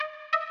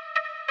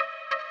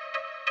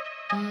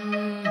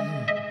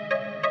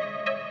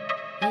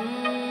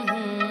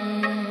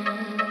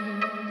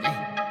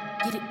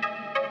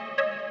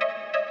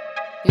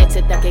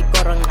Netsetake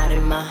korang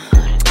arima,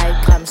 ay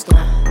comes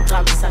nga,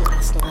 sang nga.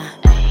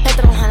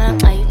 Petrong hanan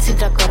ay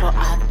tita koro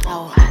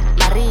ataw,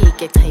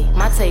 marike tay,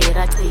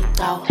 matayra tay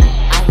taw.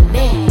 Ay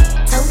ne,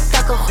 tau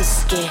tako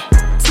huske,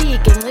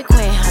 tige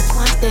ngikwe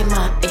hatwate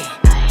ma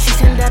si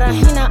sendara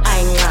hina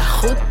ay nga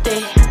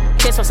hute,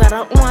 keso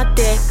sara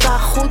uate ka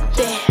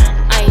hute.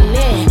 Ay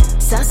ne,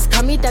 sas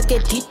kami take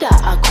tita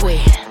akwe,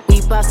 we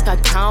baska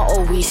town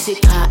o we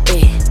sika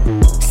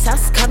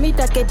sas kami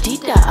take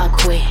tita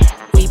akwe.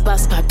 We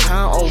bust by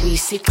town or we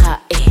sick her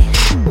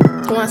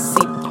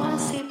goasib,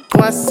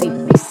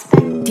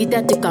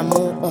 tita tika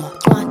mo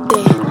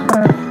twate,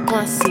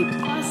 goasib,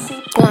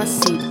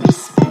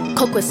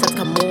 kokwe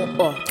saka mo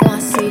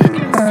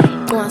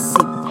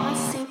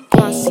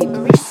goasib,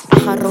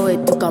 aharoe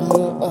tuka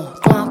mo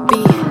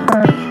twapi,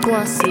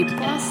 goasib,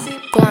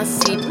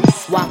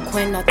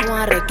 wakwena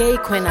tware ke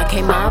kwena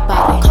ke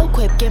mabare,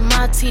 kokwe ke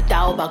mati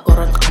tao ba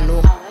koron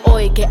kanu.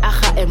 Oike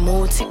aha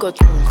emoti ko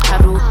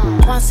haru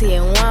kwasi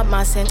enwa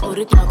masen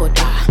urik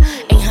magoda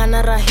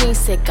enhana rahin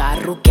se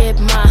karu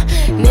kebma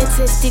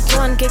netesti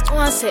kwan ke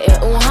kwase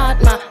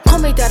unhatma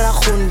komitara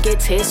khun ke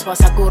tes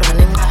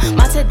wasakuranen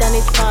mate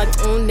danit fag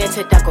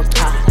nete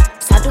takota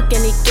sadu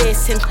keni ke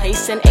sen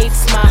khaisen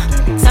eightsma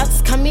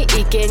sats kami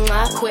ike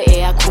nga kwe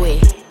akwe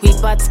we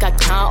bats ka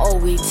ka o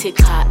we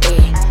tika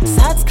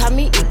sats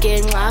kami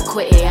ike nga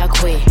kwe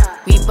akwe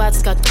we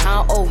bats ka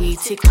ka o we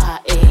tika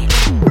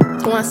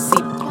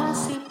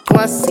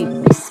goasib,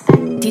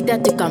 tita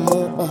tika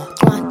mo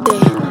twate,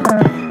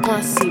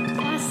 goasib,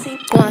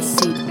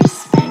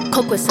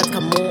 kokwe saka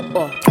mo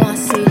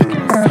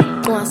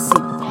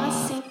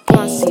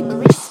goasib,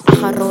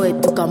 aharoe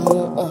tuka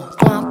mo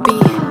twapi,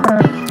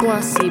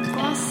 goasib,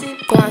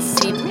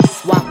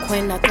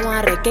 wakwena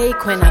tware ke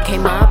kwena ke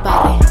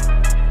mabare.